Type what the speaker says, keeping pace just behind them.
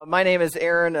My name is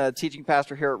Aaron, a teaching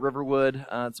pastor here at Riverwood.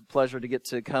 It's a pleasure to get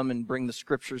to come and bring the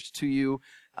scriptures to you.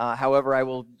 However, I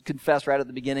will confess right at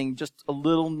the beginning, just a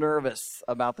little nervous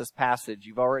about this passage.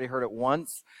 You've already heard it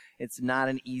once. It's not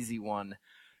an easy one.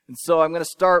 And so I'm going to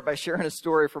start by sharing a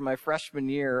story from my freshman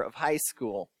year of high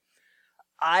school.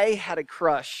 I had a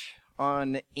crush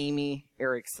on Amy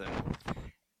Erickson,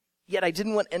 yet I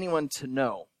didn't want anyone to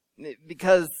know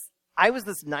because I was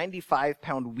this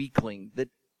 95-pound weakling that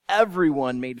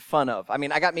everyone made fun of. I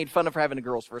mean, I got made fun of for having a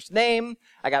girl's first name.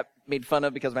 I got made fun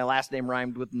of because my last name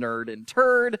rhymed with nerd and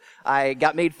turd. I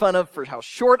got made fun of for how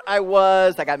short I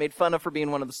was. I got made fun of for being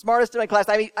one of the smartest in my class.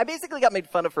 I basically got made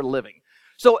fun of for living.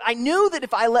 So I knew that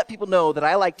if I let people know that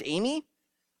I liked Amy,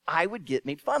 I would get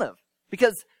made fun of.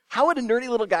 Because how would a nerdy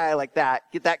little guy like that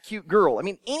get that cute girl? I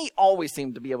mean, Amy always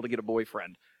seemed to be able to get a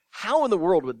boyfriend. How in the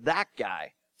world would that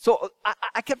guy? So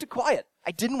I kept it quiet.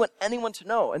 I didn't want anyone to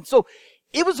know. And so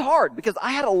it was hard because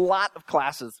I had a lot of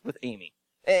classes with Amy.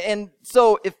 And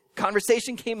so if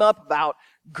conversation came up about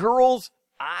girls,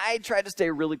 I tried to stay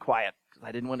really quiet because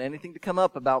I didn't want anything to come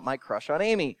up about my crush on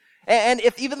Amy. And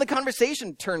if even the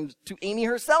conversation turned to Amy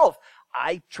herself,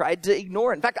 I tried to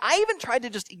ignore it. In fact, I even tried to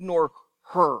just ignore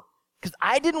her because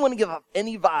I didn't want to give up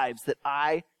any vibes that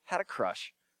I had a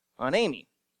crush on Amy.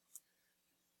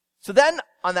 So then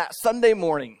on that Sunday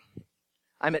morning,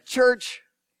 I'm at church,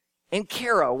 and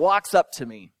Kara walks up to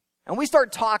me, and we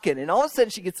start talking, and all of a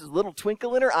sudden she gets this little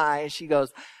twinkle in her eye, and she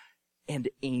goes, "And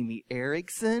Amy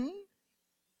Erickson?"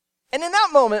 And in that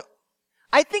moment,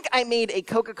 I think I made a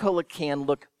Coca-Cola can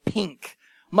look pink.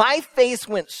 My face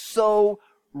went so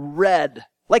red.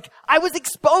 Like, I was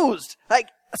exposed. Like,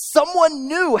 someone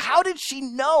knew. How did she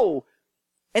know?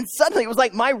 And suddenly, it was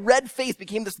like my red face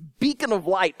became this beacon of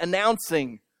light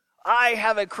announcing, I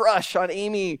have a crush on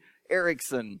Amy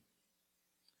Erickson.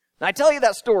 Now, I tell you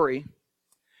that story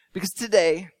because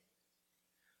today,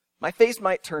 my face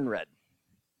might turn red.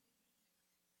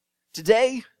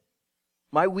 Today,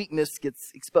 my weakness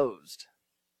gets exposed.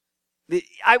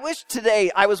 I wish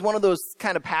today I was one of those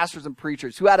kind of pastors and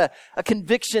preachers who had a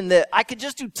conviction that I could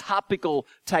just do topical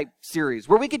type series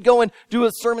where we could go and do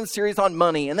a sermon series on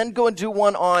money and then go and do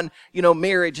one on,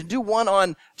 marriage and do one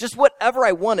on just whatever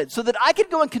I wanted so that I could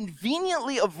go and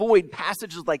conveniently avoid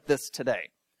passages like this today.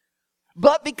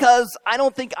 But because I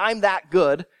don't think I'm that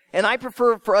good, and I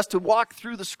prefer for us to walk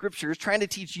through the scriptures trying to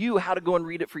teach you how to go and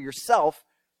read it for yourself,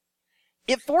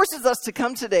 it forces us to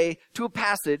come today to a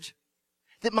passage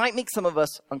that might make some of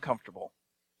us uncomfortable.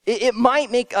 It might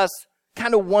make us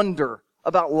kind of wonder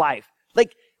about life.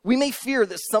 Like, we may fear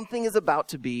that something is about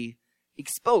to be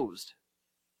exposed.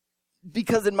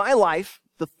 Because in my life,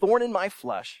 the thorn in my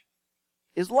flesh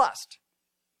is lust.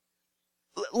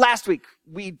 Last week,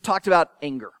 we talked about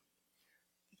anger.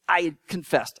 I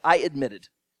confessed, I admitted,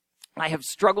 I have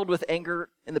struggled with anger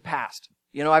in the past.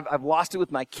 I've lost it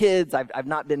with my kids. I've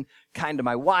not been kind to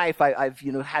my wife. I've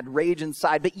had rage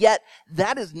inside. But yet,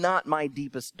 that is not my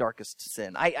deepest, darkest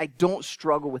sin. I don't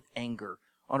struggle with anger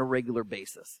on a regular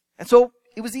basis. And so,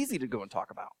 it was easy to go and talk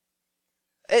about.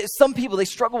 Some people, they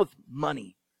struggle with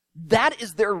money. That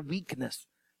is their weakness.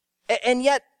 And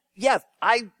yet, yes,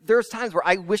 there's times where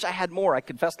I wish I had more. I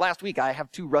confessed last week, I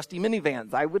have 2 rusty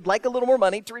minivans. I would like a little more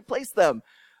money to replace them.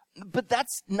 But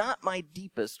that's not my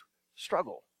deepest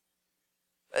struggle.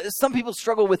 Some people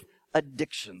struggle with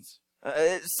addictions.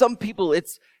 Some people,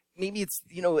 maybe it's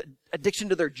addiction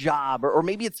to their job, or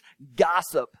maybe it's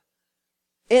gossip.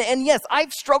 And yes,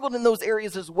 I've struggled in those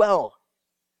areas as well.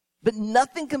 But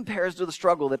nothing compares to the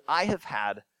struggle that I have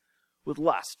had with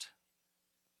lust.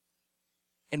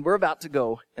 And we're about to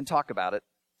go and talk about it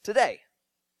today.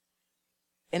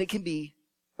 And it can be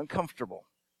uncomfortable.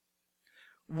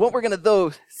 What we're going to,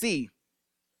 though, see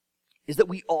is that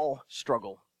we all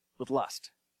struggle with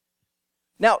lust.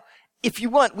 Now, if you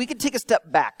want, we could take a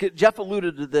step back. Jeff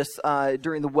alluded to this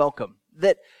during the welcome,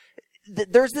 that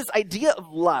there's this idea of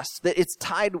lust, that it's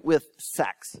tied with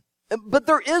sex. But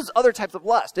there is other types of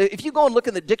lust. If you go and look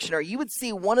in the dictionary, you would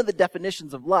see one of the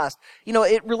definitions of lust.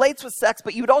 It relates with sex,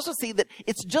 but you would also see that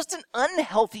it's just an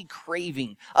unhealthy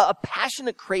craving, a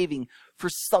passionate craving for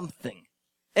something.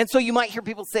 And so you might hear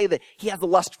people say that he has a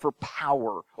lust for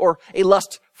power, or a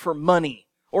lust for money,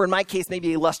 or in my case,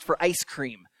 maybe a lust for ice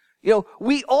cream.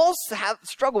 We all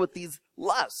struggle with these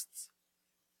lusts.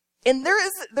 And there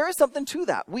is something to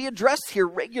that. We address here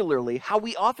regularly how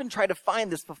we often try to find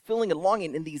this fulfilling and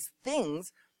longing in these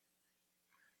things,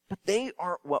 but they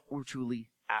aren't what we're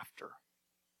truly after.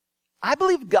 I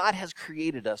believe God has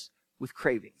created us with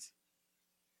cravings.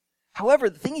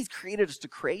 However, the thing he's created us to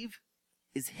crave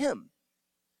is him.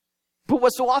 But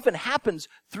what so often happens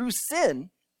through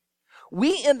sin,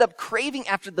 we end up craving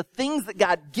after the things that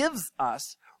God gives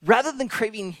us rather than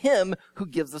craving him who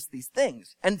gives us these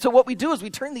things. And so what we do is we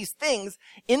turn these things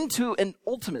into an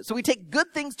ultimate. So we take good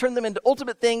things, turn them into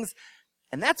ultimate things,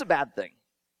 and that's a bad thing.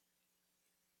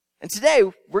 And today,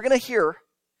 we're going to hear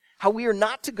how we are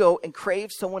not to go and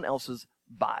crave someone else's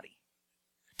body.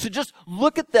 To just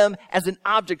look at them as an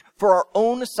object for our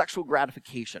own sexual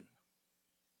gratification.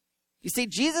 You see,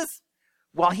 Jesus,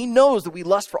 while he knows that we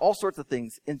lust for all sorts of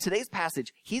things, in today's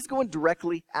passage, he's going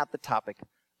directly at the topic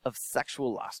of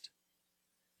sexual lust.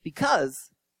 Because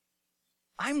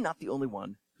I'm not the only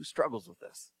one who struggles with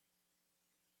this.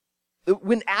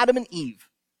 When Adam and Eve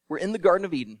were in the Garden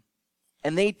of Eden,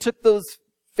 and they took those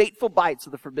fateful bites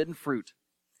of the forbidden fruit,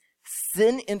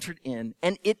 sin entered in,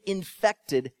 and it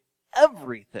infected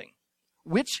everything.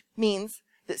 Which means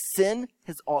that sin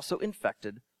has also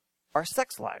infected our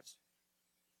sex lives.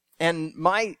 And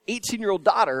my 18-year-old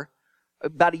daughter,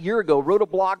 about a year ago, wrote a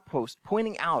blog post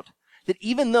pointing out that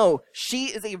even though she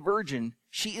is a virgin,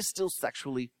 she is still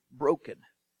sexually broken.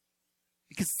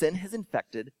 Because sin has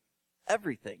infected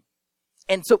everything.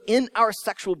 And so in our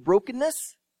sexual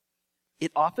brokenness,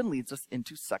 it often leads us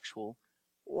into sexual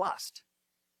lust.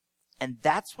 And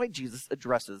that's why Jesus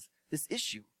addresses this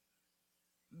issue.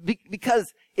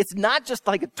 Because it's not just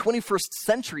like a 21st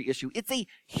century issue, it's a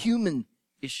human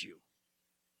issue.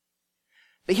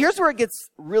 But here's where it gets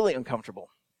really uncomfortable.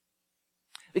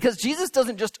 Because Jesus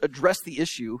doesn't just address the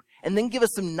issue and then give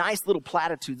us some nice little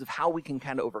platitudes of how we can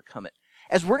kind of overcome it.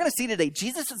 As we're going to see today,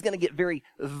 Jesus is going to get very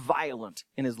violent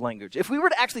in his language. If we were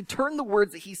to actually turn the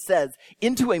words that he says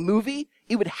into a movie,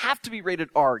 it would have to be rated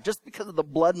R just because of the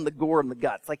blood and the gore and the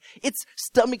guts. Like, it's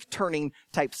stomach-turning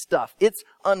type stuff. It's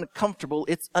uncomfortable.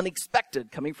 It's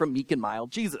unexpected coming from meek and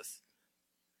mild Jesus.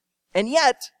 And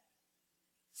yet,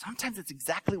 sometimes it's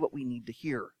exactly what we need to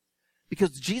hear.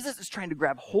 Because Jesus is trying to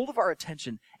grab hold of our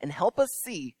attention and help us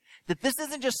see that this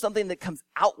isn't just something that comes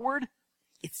outward,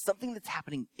 it's something that's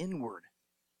happening inward.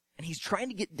 And he's trying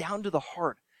to get down to the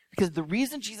heart. Because the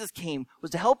reason Jesus came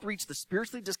was to help reach the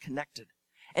spiritually disconnected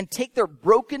and take their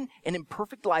broken and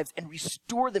imperfect lives and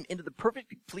restore them into the perfect,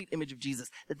 complete image of Jesus,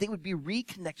 that they would be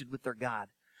reconnected with their God.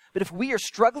 But if we are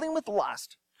struggling with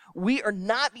lust, we are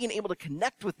not being able to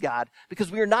connect with God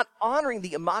because we are not honoring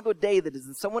the imago Dei that is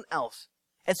in someone else.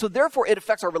 And so therefore it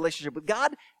affects our relationship with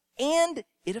God and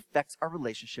it affects our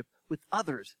relationship with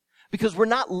others. Because we're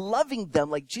not loving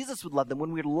them like Jesus would love them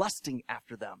when we're lusting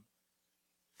after them.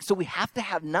 So we have to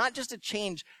have not just a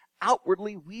change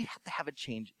outwardly, we have to have a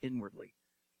change inwardly.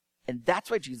 And that's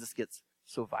why Jesus gets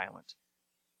so violent.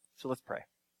 So let's pray.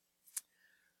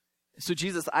 So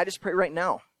Jesus, I just pray right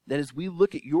now that as we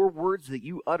look at your words that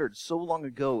you uttered so long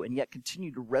ago and yet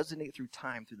continue to resonate through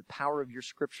time, through the power of your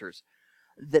scriptures,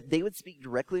 that they would speak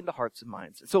directly into hearts and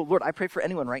minds. So Lord, I pray for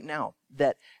anyone right now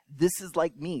that this is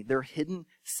like me, their hidden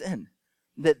sin,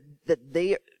 that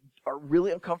they are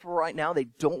really uncomfortable right now. They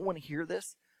don't want to hear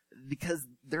this because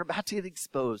they're about to get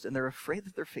exposed and they're afraid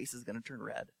that their face is going to turn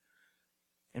red.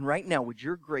 And right now, would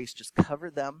your grace just cover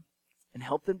them and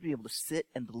help them to be able to sit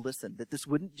and to listen, that this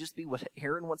wouldn't just be what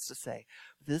Aaron wants to say,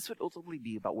 but this would ultimately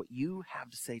be about what you have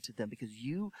to say to them because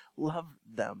you love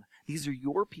them. These are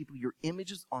your people, your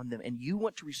image is on them, and you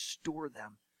want to restore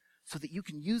them so that you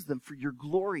can use them for your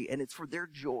glory and it's for their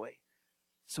joy.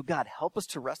 So God, help us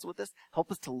to wrestle with this. Help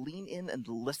us to lean in and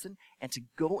to listen and to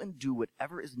go and do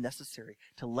whatever is necessary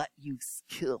to let you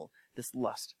kill this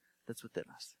lust that's within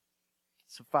us.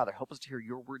 So Father, help us to hear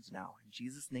your words now. In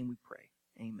Jesus' name we pray.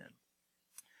 Amen.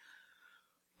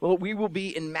 Well, we will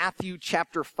be in Matthew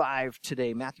chapter 5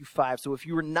 today, Matthew 5. So if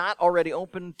you were not already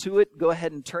open to it, go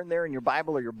ahead and turn there in your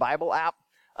Bible or your Bible app.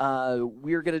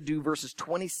 We're going to do verses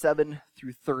 27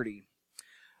 through 30.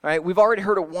 All right, we've already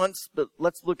heard it once, but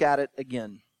let's look at it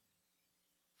again.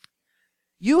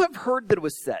 You have heard that it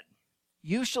was said,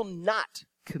 you shall not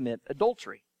commit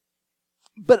adultery.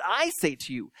 But I say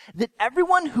to you that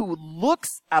everyone who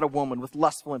looks at a woman with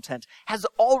lustful intent has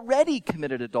already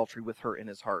committed adultery with her in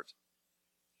his heart.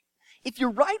 If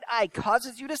your right eye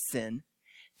causes you to sin,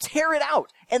 tear it out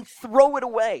and throw it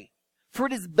away. For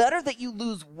it is better that you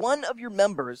lose one of your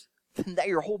members than that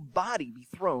your whole body be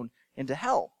thrown into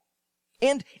hell.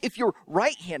 And if your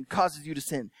right hand causes you to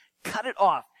sin, cut it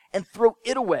off and throw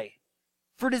it away.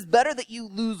 For it is better that you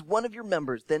lose one of your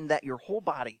members than that your whole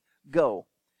body go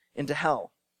into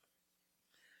hell.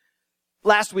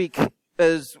 Last week,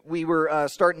 as we were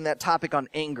starting that topic on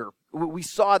anger, we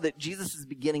saw that Jesus is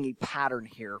beginning a pattern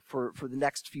here for the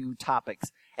next few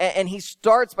topics. And he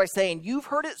starts by saying, you've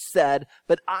heard it said,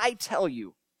 but I tell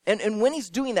you. And when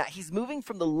he's doing that, he's moving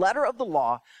from the letter of the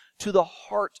law to the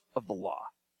heart of the law.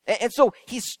 And so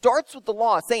he starts with the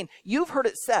law saying, you've heard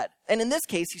it said. And in this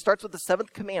case, he starts with the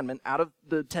 7th commandment out of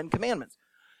the 10 commandments.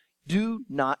 Do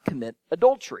not commit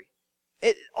adultery.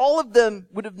 All of them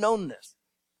would have known this.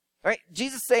 All right?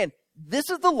 Jesus saying, this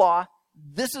is the law.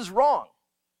 This is wrong.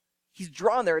 He's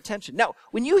drawing their attention. Now,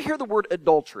 when you hear the word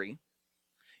adultery,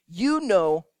 you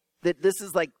know that this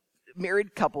is like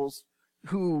married couples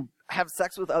who have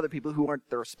sex with other people who aren't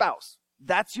their spouse.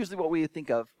 That's usually what we think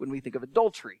of when we think of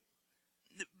adultery.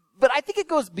 But I think it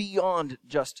goes beyond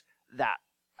just that.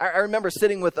 I remember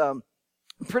sitting with, I'm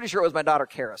pretty sure it was my daughter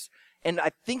Karis, and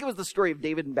I think it was the story of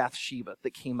David and Bathsheba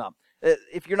that came up.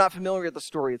 If you're not familiar with the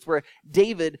story, it's where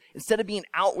David, instead of being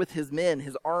out with his men,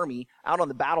 his army, out on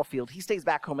the battlefield, he stays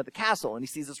back home at the castle, and he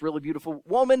sees this really beautiful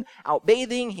woman out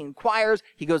bathing. He inquires.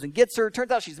 He goes and gets her. Turns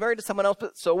out she's married to someone else,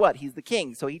 but so what? He's the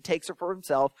king, so he takes her for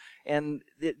himself, and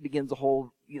it begins a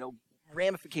whole,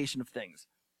 ramification of things.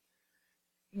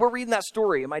 We're reading that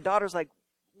story, and my daughter's like,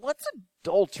 what's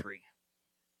adultery?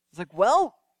 It's like,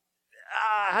 well,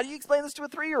 how do you explain this to a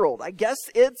 3-year-old? I guess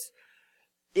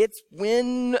it's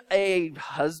when a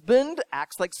husband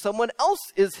acts like someone else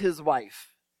is his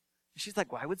wife. She's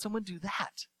like, why would someone do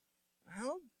that?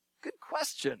 Well, good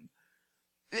question.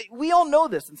 We all know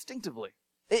this instinctively.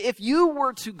 If you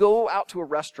were to go out to a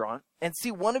restaurant and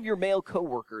see one of your male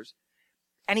coworkers,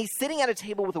 and he's sitting at a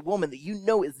table with a woman that you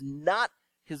know is not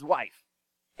his wife,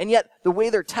 and yet the way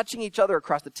they're touching each other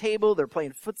across the table, they're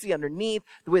playing footsie underneath,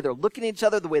 the way they're looking at each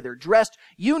other, the way they're dressed,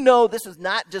 you know this is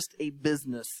not just a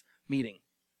business meeting.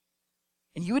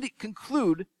 And you would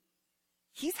conclude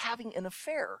he's having an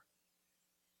affair.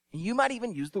 And you might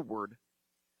even use the word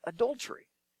adultery.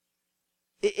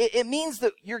 It means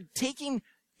that you're taking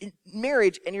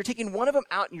marriage and you're taking one of them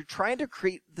out and you're trying to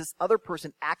create this other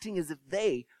person acting as if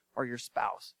they are your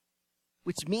spouse,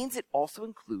 which means it also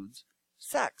includes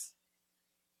sex.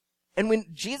 And when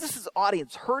Jesus'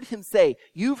 audience heard him say,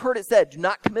 you've heard it said, do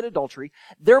not commit adultery,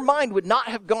 their mind would not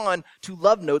have gone to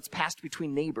love notes passed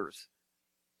between neighbors.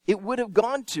 It would have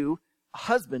gone to a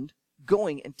husband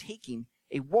going and taking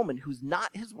a woman who's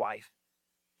not his wife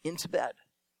into bed.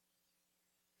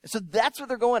 And so that's what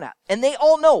they're going at. And they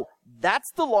all know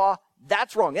that's the law,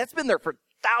 that's wrong. That's been there for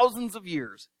thousands of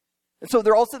years. And so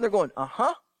they're all sitting there going,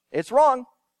 it's wrong.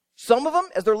 Some of them,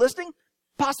 as they're listening,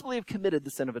 possibly have committed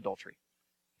the sin of adultery.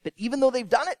 But even though they've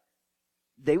done it,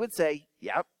 they would say,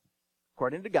 yeah,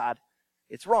 according to God,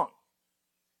 it's wrong.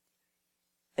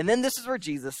 And then this is where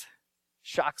Jesus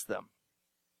shocks them.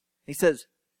 He says,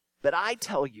 but I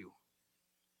tell you.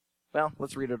 Well,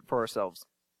 let's read it for ourselves.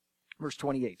 Verse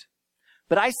 28.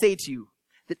 But I say to you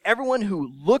that everyone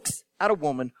who looks at a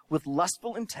woman with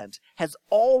lustful intent has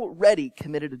already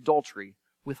committed adultery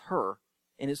with her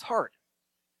in his heart.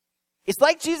 It's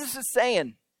like Jesus is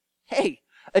saying, hey,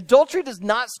 adultery does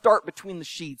not start between the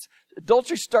sheets.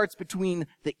 Adultery starts between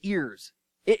the ears.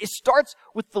 It starts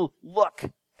with the look.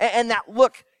 And that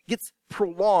look gets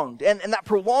prolonged. And that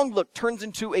prolonged look turns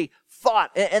into a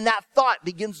thought. And that thought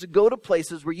begins to go to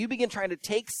places where you begin trying to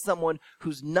take someone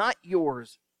who's not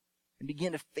yours and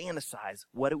begin to fantasize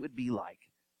what it would be like.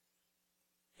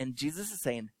 And Jesus is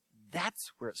saying, that's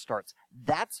where it starts.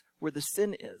 That's where the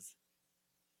sin is.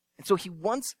 And so he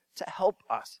wants to help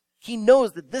us. He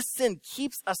knows that this sin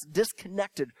keeps us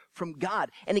disconnected from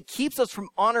God, and it keeps us from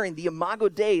honoring the imago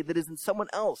Dei that is in someone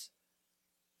else.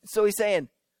 So he's saying,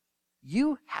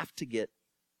 you have to get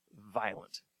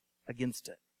violent against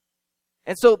it.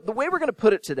 And so the way we're going to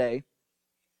put it today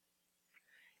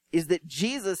is that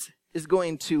Jesus is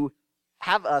going to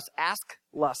have us ask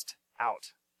lust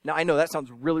out. Now, I know that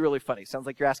sounds really, really funny. Sounds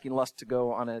like you're asking lust to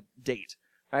go on a date.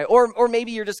 Right? Or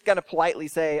maybe you're just going to politely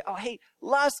say, oh, hey,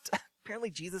 lust, apparently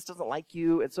Jesus doesn't like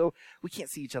you, and so we can't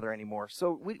see each other anymore.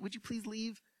 So would you please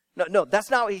leave? No,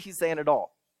 that's not what he's saying at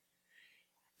all.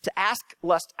 To ask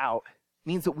lust out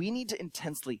means that we need to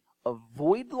intensely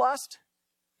avoid lust,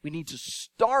 we need to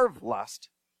starve lust,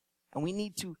 and we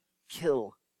need to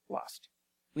kill lust.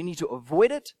 We need to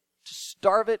avoid it, to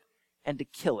starve it, and to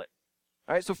kill it.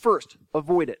 All right, so first,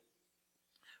 avoid it.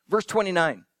 Verse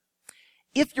 29.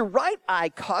 If your right eye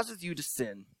causes you to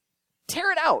sin,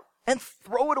 tear it out and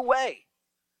throw it away.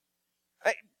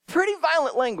 Right, pretty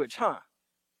violent language, huh?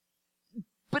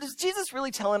 But is Jesus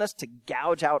really telling us to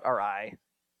gouge out our eye?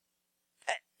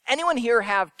 Anyone here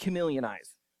have chameleon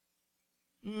eyes?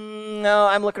 No,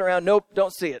 I'm looking around. Nope,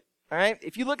 don't see it. All right,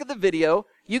 if you look at the video,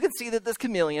 you can see that this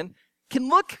chameleon can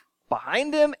look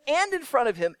behind him and in front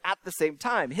of him at the same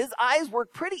time. His eyes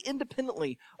work pretty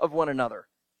independently of one another.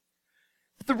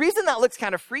 But the reason that looks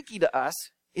kind of freaky to us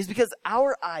is because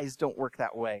our eyes don't work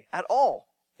that way at all.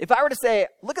 If I were to say,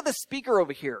 look at the speaker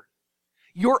over here,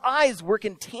 Your eyes work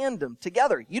in tandem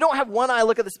together. You don't have one eye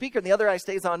look at the speaker and the other eye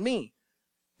stays on me.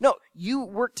 No, you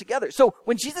work together. So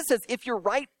when Jesus says, if your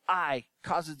right eye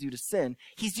causes you to sin,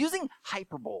 he's using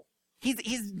hyperbole.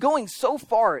 He's going so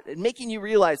far and making you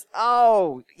realize,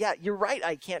 oh, yeah, your right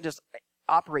eye can't just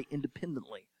operate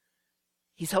independently.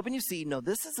 He's helping you see, no,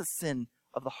 this is a sin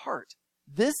of the heart.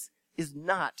 This is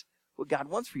not what God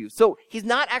wants for you. So he's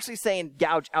not actually saying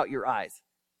gouge out your eyes.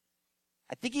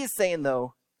 I think he is saying,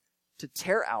 though, to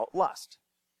tear out lust.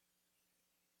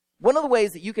 One of the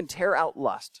ways that you can tear out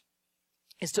lust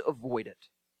is to avoid it.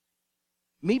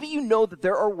 Maybe you know that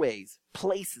there are ways,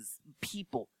 places,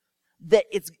 people, that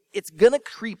it's going to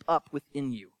creep up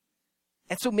within you.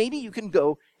 And so maybe you can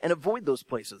go and avoid those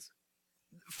places.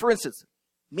 For instance,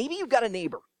 maybe you've got a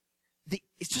neighbor that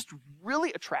is just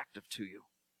really attractive to you.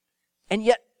 And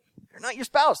yet, they're not your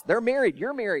spouse. They're married.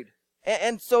 You're married.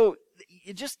 And so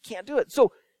you just can't do it.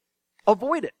 So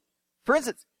avoid it. For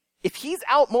instance, if he's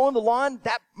out mowing the lawn,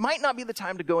 that might not be the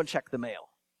time to go and check the mail.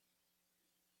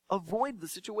 Avoid the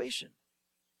situation.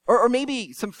 Or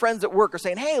maybe some friends at work are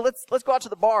saying, hey, let's go out to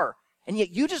the bar. And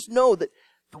yet you just know that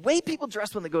the way people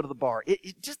dress when they go to the bar,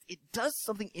 it does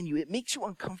something in you. It makes you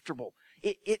uncomfortable.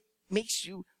 It makes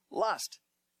you lust.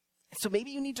 And so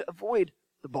maybe you need to avoid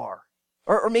the bar.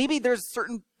 Or maybe there's a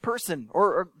certain person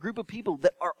or a group of people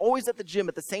that are always at the gym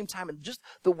at the same time, and just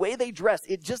the way they dress,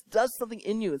 it just does something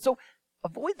in you. And so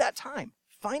avoid that time.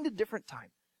 Find a different time.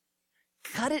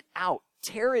 Cut it out.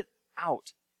 Tear it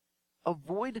out.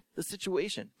 Avoid the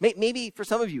situation. Maybe for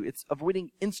some of you, it's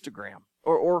avoiding Instagram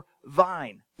or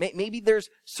Vine. Maybe there's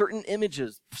certain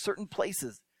images, certain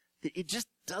places that it just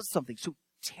does something. So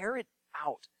tear it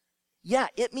out. Yeah,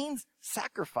 it means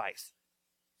sacrifice.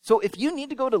 So if you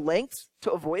need to go to lengths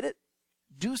to avoid it,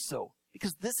 do so,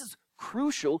 because this is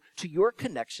crucial to your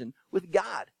connection with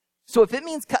God. So if it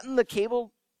means cutting the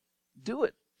cable, do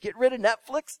it. Get rid of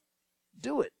Netflix,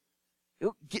 do it.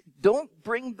 Don't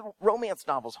bring the romance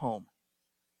novels home.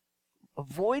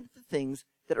 Avoid the things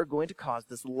that are going to cause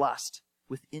this lust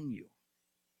within you.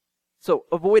 So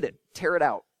avoid it. Tear it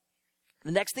out.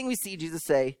 The next thing we see Jesus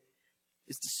say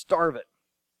is to starve it.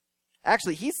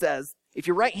 Actually, he says, if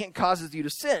your right hand causes you to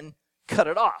sin, cut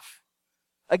it off.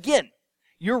 Again,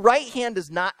 your right hand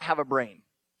does not have a brain.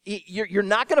 You're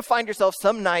not going to find yourself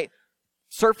some night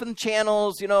surfing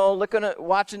channels, looking at,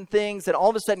 watching things, and all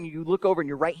of a sudden you look over and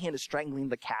your right hand is strangling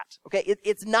the cat. Okay?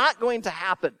 It's not going to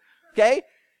happen. Okay?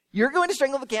 You're going to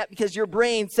strangle the cat because your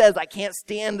brain says, I can't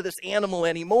stand this animal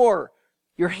anymore.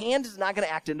 Your hand is not going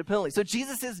to act independently. So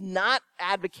Jesus is not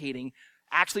advocating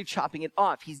actually chopping it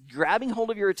off. He's grabbing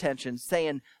hold of your attention,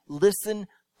 saying, listen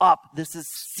up. This is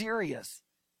serious.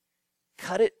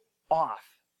 Cut it off.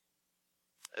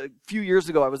 A few years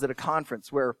ago, I was at a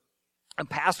conference where a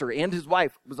pastor and his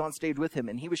wife was on stage with him,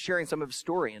 and he was sharing some of his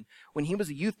story. And when he was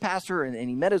a youth pastor and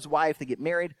he met his wife, they get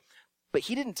married, but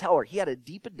he didn't tell her he had a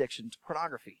deep addiction to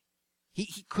pornography.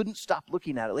 He couldn't stop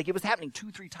looking at it. Like, it was happening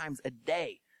 2-3 times a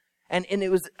day. And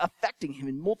it was affecting him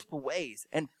in multiple ways.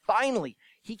 And finally,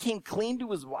 he came clean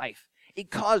to his wife. It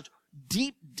caused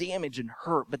deep damage and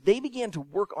hurt, but they began to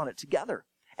work on it together.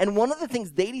 And one of the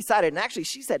things they decided, and actually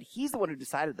she said he's the one who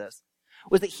decided this,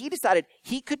 was that he decided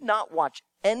he could not watch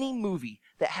any movie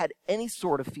that had any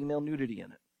sort of female nudity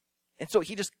in it. And so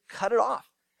he just cut it off.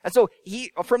 And so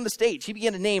from the stage, he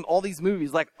began to name all these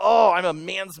movies like, oh, I'm a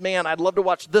man's man. I'd love to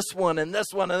watch this one and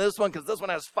this one and this one because this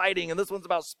one has fighting and this one's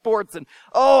about sports. And,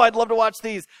 oh, I'd love to watch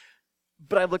these.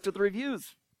 But I looked at the reviews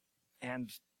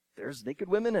and there's naked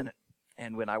women in it.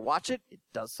 And when I watch it, it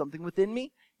does something within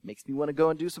me. It makes me want to go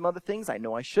and do some other things I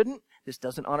know I shouldn't. This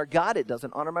doesn't honor God. It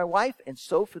doesn't honor my wife. And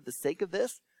so for the sake of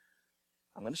this,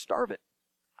 I'm going to starve it.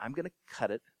 I'm going to cut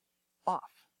it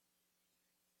off.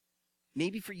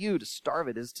 Maybe for you to starve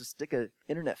it is to stick an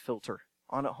internet filter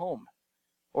on at home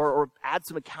or add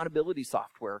some accountability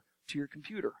software to your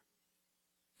computer.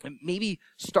 And maybe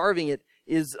starving it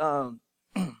is to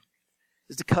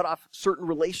cut off certain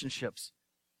relationships.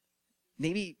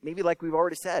 Maybe like we've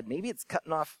already said, maybe it's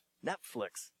cutting off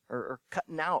Netflix or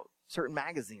cutting out certain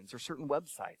magazines or certain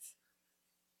websites.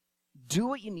 Do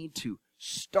what you need to.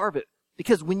 Starve it.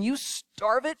 Because when you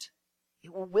starve it,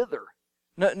 it will wither.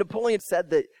 Napoleon said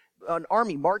that an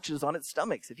army marches on its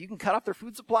stomachs. If you can cut off their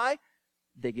food supply,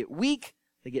 they get weak,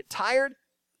 they get tired,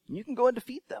 and you can go and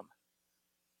defeat them.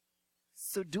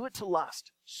 So do it to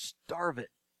lust. Starve it.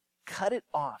 Cut it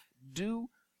off. Do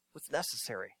what's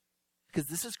necessary. Because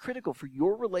this is critical for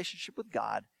your relationship with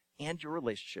God and your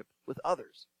relationship with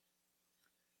others.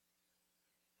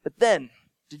 But then,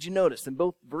 did you notice in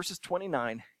both verses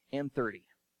 29 and 30,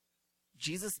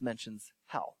 Jesus mentions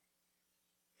hell.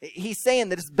 He's saying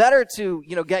that it's better to,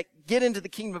 get into the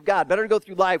kingdom of God, better to go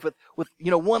through life with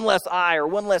one less eye or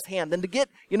one less hand than to get,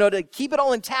 to keep it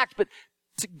all intact, but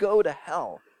to go to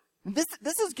hell.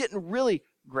 This is getting really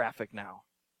graphic now.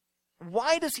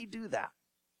 Why does he do that?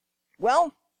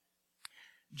 Well,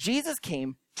 Jesus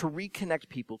came to reconnect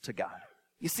people to God.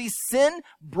 You see, sin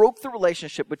broke the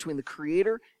relationship between the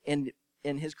Creator and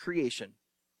his creation.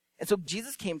 And so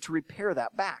Jesus came to repair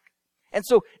that back. And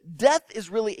so death is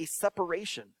really a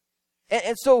separation.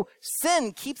 And so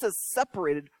sin keeps us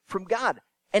separated from God.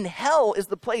 And hell is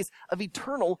the place of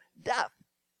eternal death.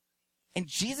 And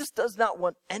Jesus does not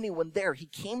want anyone there. He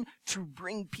came to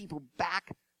bring people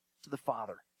back to the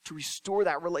Father, to restore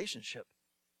that relationship.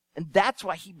 And that's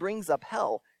why he brings up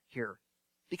hell here.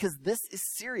 Because this is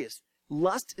serious.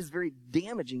 Lust is very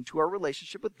damaging to our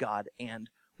relationship with God and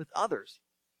with others.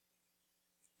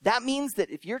 That means that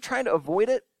if you're trying to avoid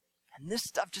it, and this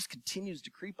stuff just continues to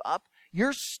creep up,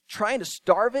 you're trying to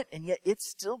starve it, and yet it's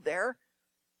still there,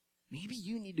 maybe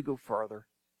you need to go farther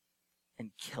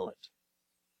and kill it.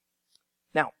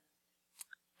 Now,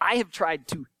 I have tried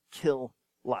to kill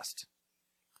lust.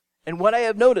 And what I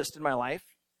have noticed in my life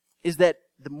is that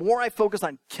the more I focus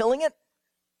on killing it,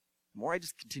 the more I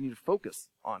just continue to focus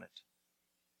on it.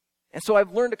 And so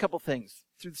I've learned a couple things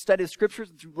through the study of scriptures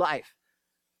and through life.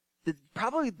 That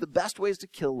probably the best ways to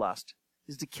kill lust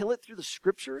is to kill it through the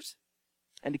scriptures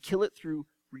and to kill it through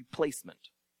replacement.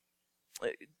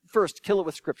 First, kill it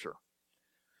with scripture.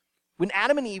 When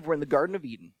Adam and Eve were in the Garden of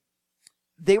Eden,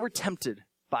 they were tempted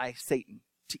by Satan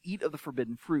to eat of the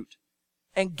forbidden fruit.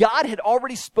 And God had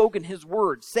already spoken his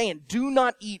word, saying, do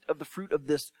not eat of the fruit of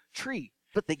this tree.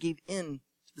 But they gave in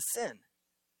to the sin.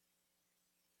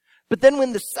 But then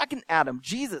when the second Adam,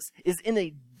 Jesus, is in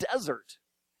a desert,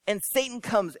 and Satan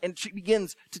comes and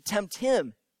begins to tempt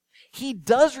him, he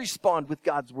does respond with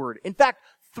God's word. In fact,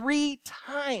 3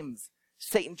 times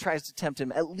Satan tries to tempt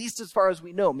him, at least as far as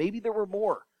we know. Maybe there were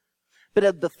more. But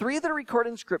of the 3 that are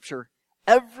recorded in Scripture,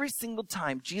 every single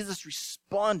time Jesus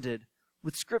responded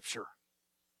with Scripture.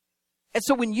 And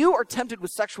so when you are tempted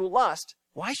with sexual lust,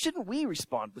 why shouldn't we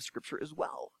respond with Scripture as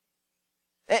well?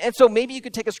 And so maybe you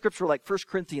could take a scripture like 1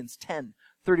 Corinthians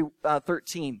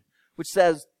 10:13, which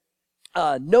says,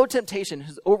 no temptation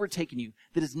has overtaken you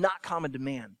that is not common to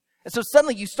man. And so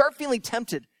suddenly you start feeling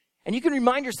tempted, and you can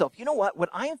remind yourself, you know what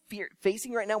I am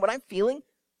facing right now, what I'm feeling,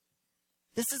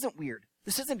 this isn't weird.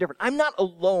 This isn't different. I'm not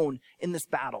alone in this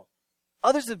battle.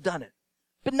 Others have done it.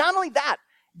 But not only that,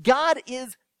 God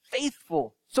is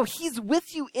faithful. So he's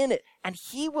with you in it, and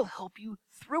he will help you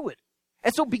through it.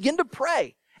 And so begin to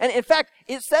pray. And in fact,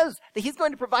 it says that he's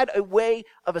going to provide a way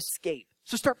of escape.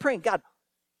 So start praying, God,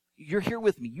 you're here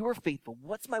with me. You are faithful.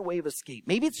 What's my way of escape?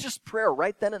 Maybe it's just prayer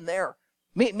right then and there.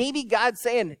 Maybe God's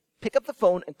saying, pick up the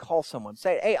phone and call someone.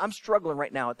 Say, hey, I'm struggling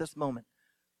right now at this moment.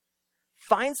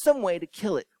 Find some way to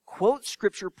kill it. Quote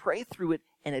scripture, pray through it,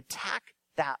 and attack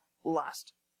that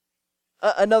lust.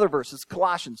 Another verse is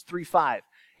Colossians 3:5.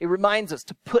 It reminds us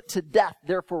to put to death,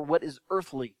 therefore, what is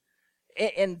earthly.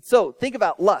 And so think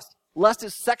about lust. Lust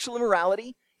is sexual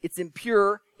immorality. It's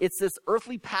impure. It's this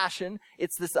earthly passion.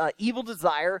 It's this evil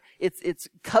desire. It's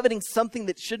coveting something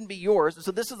that shouldn't be yours.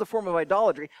 So this is a form of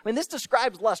idolatry. I mean, this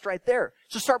describes lust right there.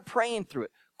 So start praying through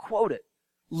it. Quote it.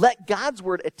 Let God's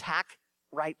word attack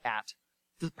right at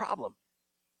the problem.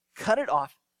 Cut it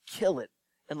off, kill it,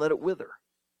 and let it wither.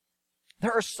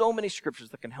 There are so many scriptures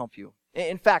that can help you.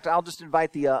 In fact, I'll just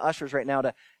invite the ushers right now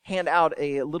to hand out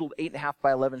a little 8.5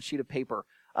 by 11 sheet of paper.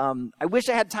 I wish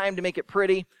I had time to make it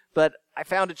pretty, but I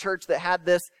found a church that had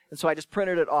this, and so I just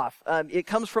printed it off. It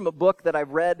comes from a book that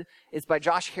I've read. It's by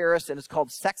Josh Harris, and it's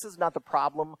called Sex is Not the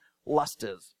Problem, Lust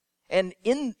Is. And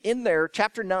in there,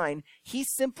 chapter 9, he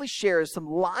simply shares some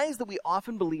lies that we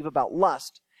often believe about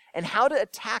lust and how to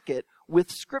attack it with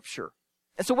scripture.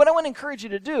 And so what I want to encourage you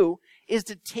to do is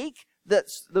to take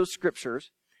those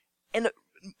scriptures and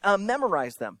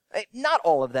memorize them. Not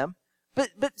all of them, but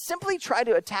simply try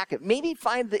to attack it. Maybe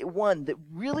find the one that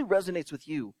really resonates with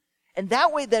you. And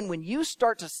that way then when you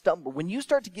start to stumble, when you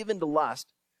start to give in to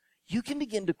lust, you can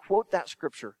begin to quote that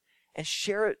scripture and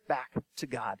share it back to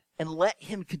God and let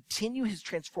him continue his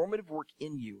transformative work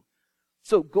in you.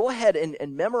 So go ahead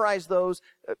and memorize those,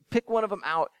 pick one of them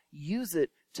out, use it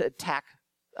to attack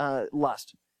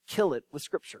lust. Kill it with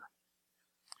scripture.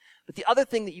 But the other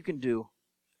thing that you can do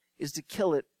is to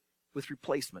kill it with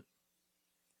replacement.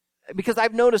 Because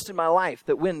I've noticed in my life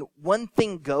that when one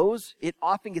thing goes, it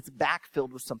often gets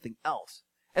backfilled with something else.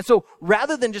 And so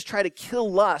rather than just try to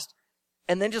kill lust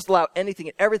and then just allow anything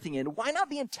and everything in, why not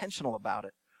be intentional about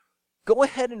it? Go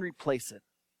ahead and replace it.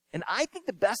 And I think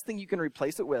the best thing you can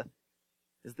replace it with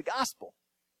is the gospel.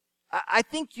 I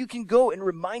think you can go and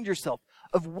remind yourself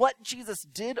of what Jesus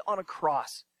did on a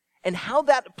cross and how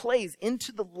that plays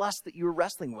into the lust that you were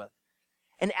wrestling with.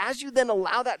 And as you then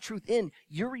allow that truth in,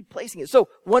 you're replacing it. So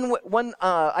one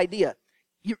idea,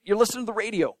 you're listening to the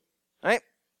radio, right?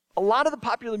 A lot of the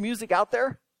popular music out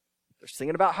there, they're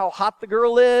singing about how hot the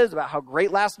girl is, about how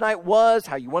great last night was,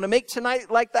 how you want to make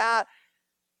tonight like that.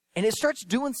 And it starts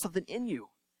doing something in you.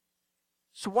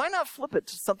 So why not flip it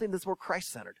to something that's more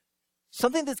Christ-centered?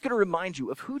 Something that's going to remind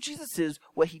you of who Jesus is,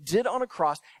 what he did on a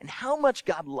cross, and how much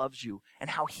God loves you, and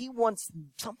how he wants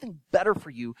something better for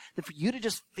you than for you to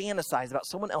just fantasize about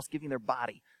someone else giving their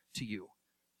body to you.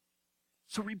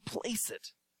 So replace it.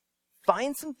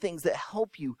 Find some things that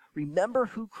help you remember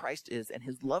who Christ is and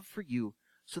his love for you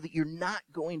so that you're not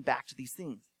going back to these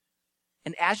things.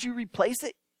 And as you replace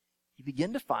it, you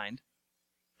begin to find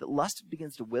that lust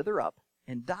begins to wither up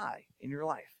and die in your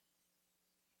life.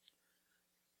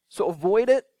 So avoid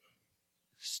it,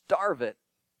 starve it,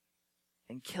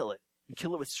 and kill it. And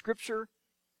kill it with Scripture,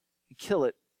 and kill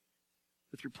it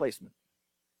with replacement.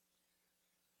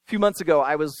 A few months ago,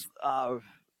 I was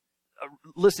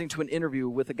listening to an interview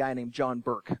with a guy named John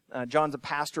Burke. John's a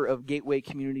pastor of Gateway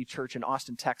Community Church in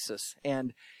Austin, Texas.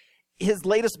 And his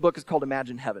latest book is called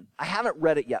Imagine Heaven. I haven't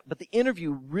read it yet, but the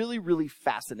interview really, really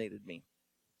fascinated me.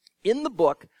 In the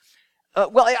book,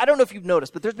 I don't know if you've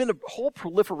noticed, but there's been a whole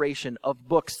proliferation of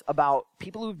books about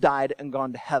people who've died and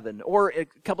gone to heaven, or a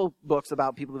couple books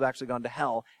about people who've actually gone to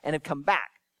hell and have come back.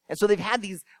 And so they've had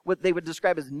these, what they would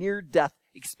describe as near-death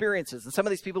experiences. And some of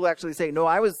these people actually say, no,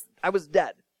 I was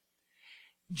dead.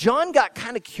 John got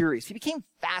kind of curious. He became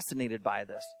fascinated by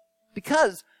this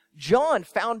because John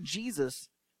found Jesus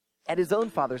at his own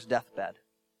father's deathbed.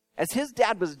 As his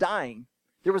dad was dying,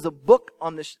 there was a book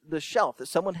on the shelf that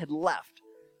someone had left.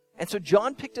 And so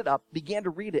John picked it up, began to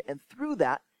read it, and through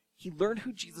that, he learned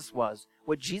who Jesus was,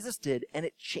 what Jesus did, and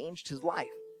it changed his life.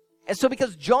 And so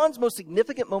because John's most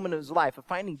significant moment of his life of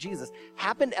finding Jesus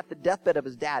happened at the deathbed of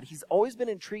his dad, he's always been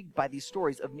intrigued by these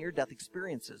stories of near-death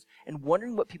experiences and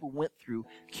wondering what people went through,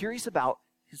 curious about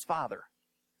his father.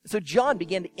 So John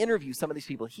began to interview some of these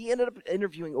people. He ended up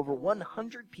interviewing over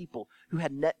 100 people who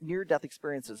had near-death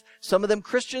experiences. Some of them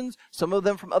Christians, some of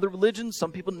them from other religions,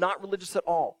 some people not religious at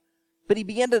all. But he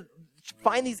began to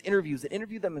find these interviews and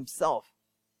interview them himself.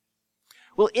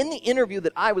 Well, in the interview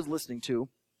that I was listening to,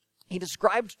 he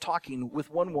described talking with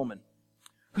one woman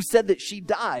who said that she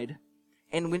died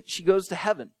and when she goes to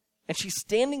heaven and she's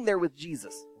standing there with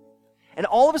Jesus. And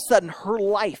all of a sudden, her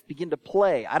life began to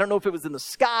play. I don't know if it was in the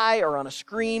sky or on a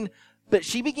screen, but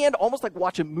she began to almost like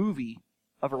watch a movie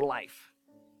of her life.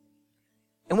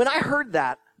 And when I heard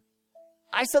that,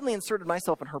 I suddenly inserted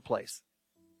myself in her place.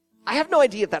 I have no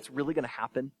idea if that's really going to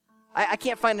happen. I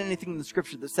can't find anything in the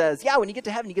scripture that says, yeah, when you get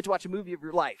to heaven, you get to watch a movie of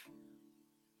your life.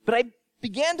 But I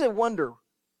began to wonder,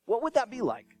 what would that be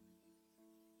like?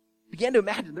 Began to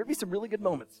imagine there'd be some really good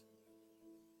moments.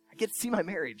 I get to see my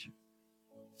marriage.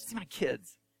 See my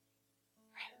kids.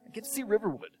 I get to see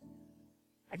Riverwood.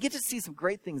 I get to see some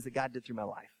great things that God did through my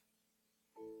life.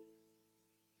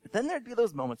 But then there'd be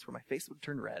those moments where my face would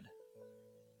turn red.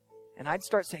 And I'd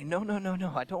start saying, no,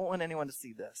 I don't want anyone to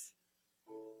see this.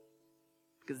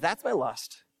 Because that's my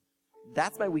lust.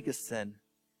 That's my weakest sin.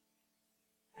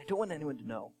 I don't want anyone to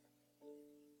know.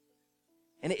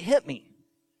 And it hit me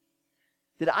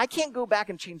that I can't go back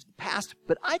and change the past,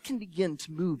 but I can begin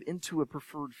to move into a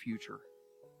preferred future.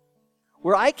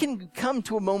 Where I can come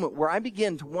to a moment where I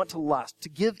begin to want to lust, to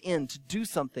give in, to do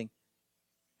something.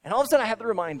 And all of a sudden I have the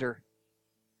reminder,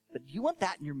 but do you want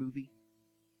that in your movie?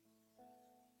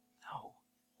 No.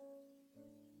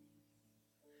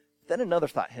 Then another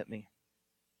thought hit me.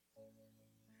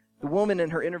 The woman in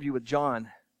her interview with John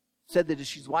said that as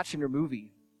she's watching her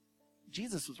movie,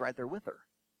 Jesus was right there with her.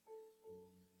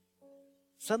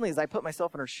 Suddenly, as I put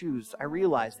myself in her shoes, I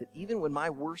realized that even when my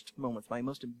worst moments, my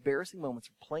most embarrassing moments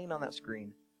are playing on that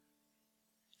screen,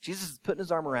 Jesus is putting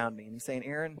his arm around me and he's saying,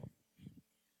 Aaron,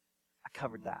 I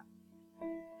covered that.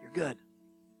 You're good.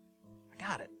 I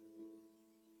got it.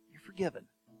 You're forgiven.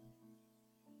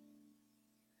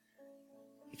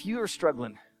 If you are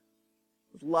struggling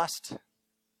with lust,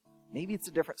 maybe it's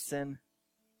a different sin,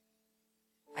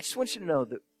 I just want you to know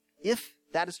that if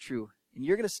that is true, and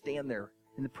you're going to stand there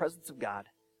in the presence of God,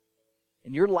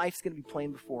 and your life's going to be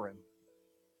playing before him,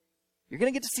 you're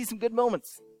going to get to see some good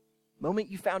moments. The moment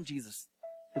you found Jesus,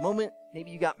 the moment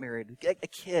maybe you got married, a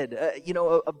kid,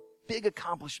 a big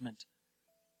accomplishment.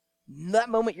 In that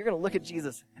moment, you're going to look at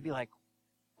Jesus and be like,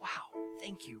 wow,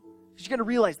 thank you. Because you're going to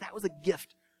realize that was a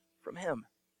gift from him.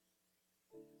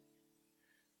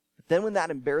 But then when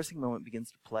that embarrassing moment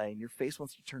begins to play and your face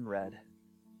wants to turn red,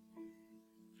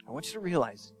 I want you to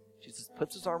realize Jesus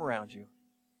puts his arm around you,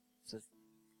 says,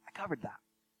 I covered that.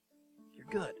 You're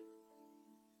good.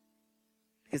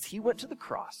 Because he went to the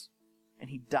cross and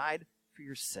he died for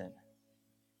your sin.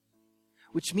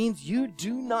 Which means you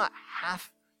do not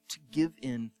have to give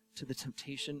in to the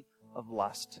temptation of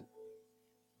lust.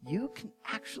 You can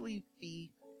actually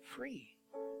be free.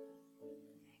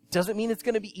 It doesn't mean it's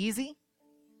going to be easy.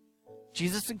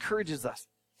 Jesus encourages us,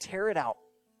 tear it out,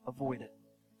 avoid it,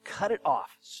 cut it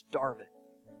off, starve it.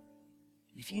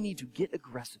 If you need to, get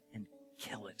aggressive and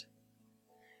kill it.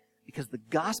 Because the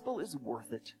gospel is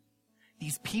worth it.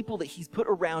 These people that he's put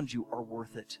around you are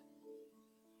worth it.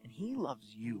 And he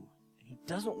loves you. And he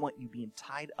doesn't want you being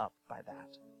tied up by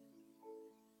that.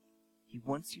 He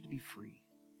wants you to be free.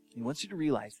 He wants you to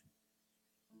realize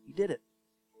you did it.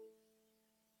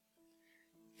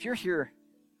 If you're here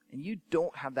and you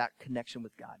don't have that connection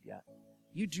with God yet,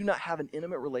 you do not have an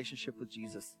intimate relationship with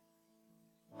Jesus,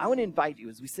 I want to invite you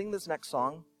as we sing this next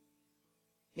song,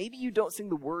 maybe you don't sing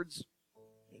the words,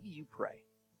 maybe you pray.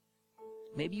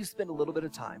 Maybe you spend a little bit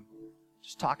of time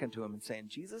just talking to him and saying,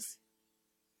 Jesus,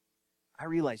 I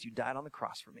realize you died on the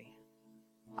cross for me.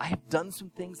 I have done some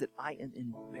things that I am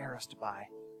embarrassed by,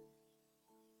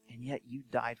 and yet you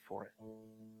died for it.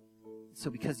 So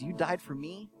because you died for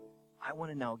me, I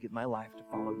want to now give my life to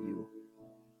follow you.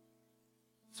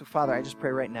 So Father, I just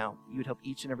pray right now you would help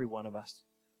each and every one of us,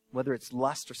 whether it's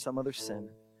lust or some other sin,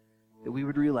 that we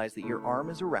would realize that your arm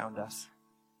is around us.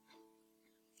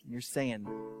 And you're saying,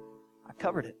 I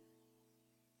covered it.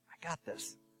 I got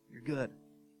this. You're good.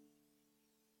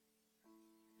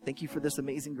 Thank you for this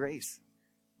amazing grace.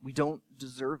 We don't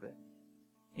deserve it.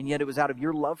 And yet it was out of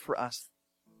your love for us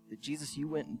that Jesus, you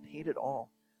went and paid it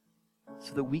all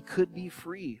so that we could be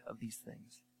free of these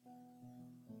things.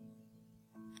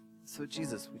 So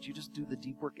Jesus, would you just do the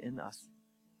deep work in us?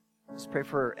 Just pray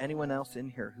for anyone else in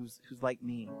here who's like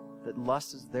me, that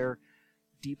lust is their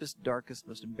deepest, darkest,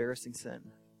 most embarrassing sin.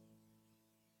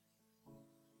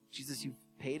 Jesus, you've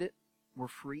paid it. We're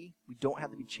free. We don't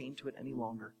have to be chained to it any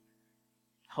longer.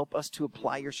 Help us to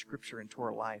apply your scripture into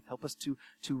our life. Help us to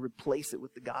replace it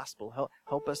with the gospel.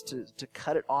 Help us to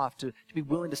cut it off, to be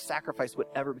willing to sacrifice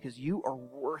whatever, because you are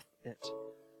worth it.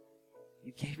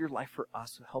 You gave your life for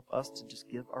us, so help us to just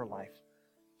give our life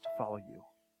to follow you.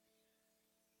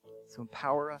 So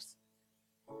empower us,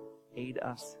 aid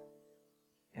us,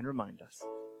 and remind us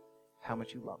how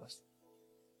much you love us.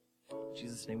 In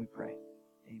Jesus' name we pray.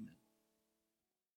 Amen.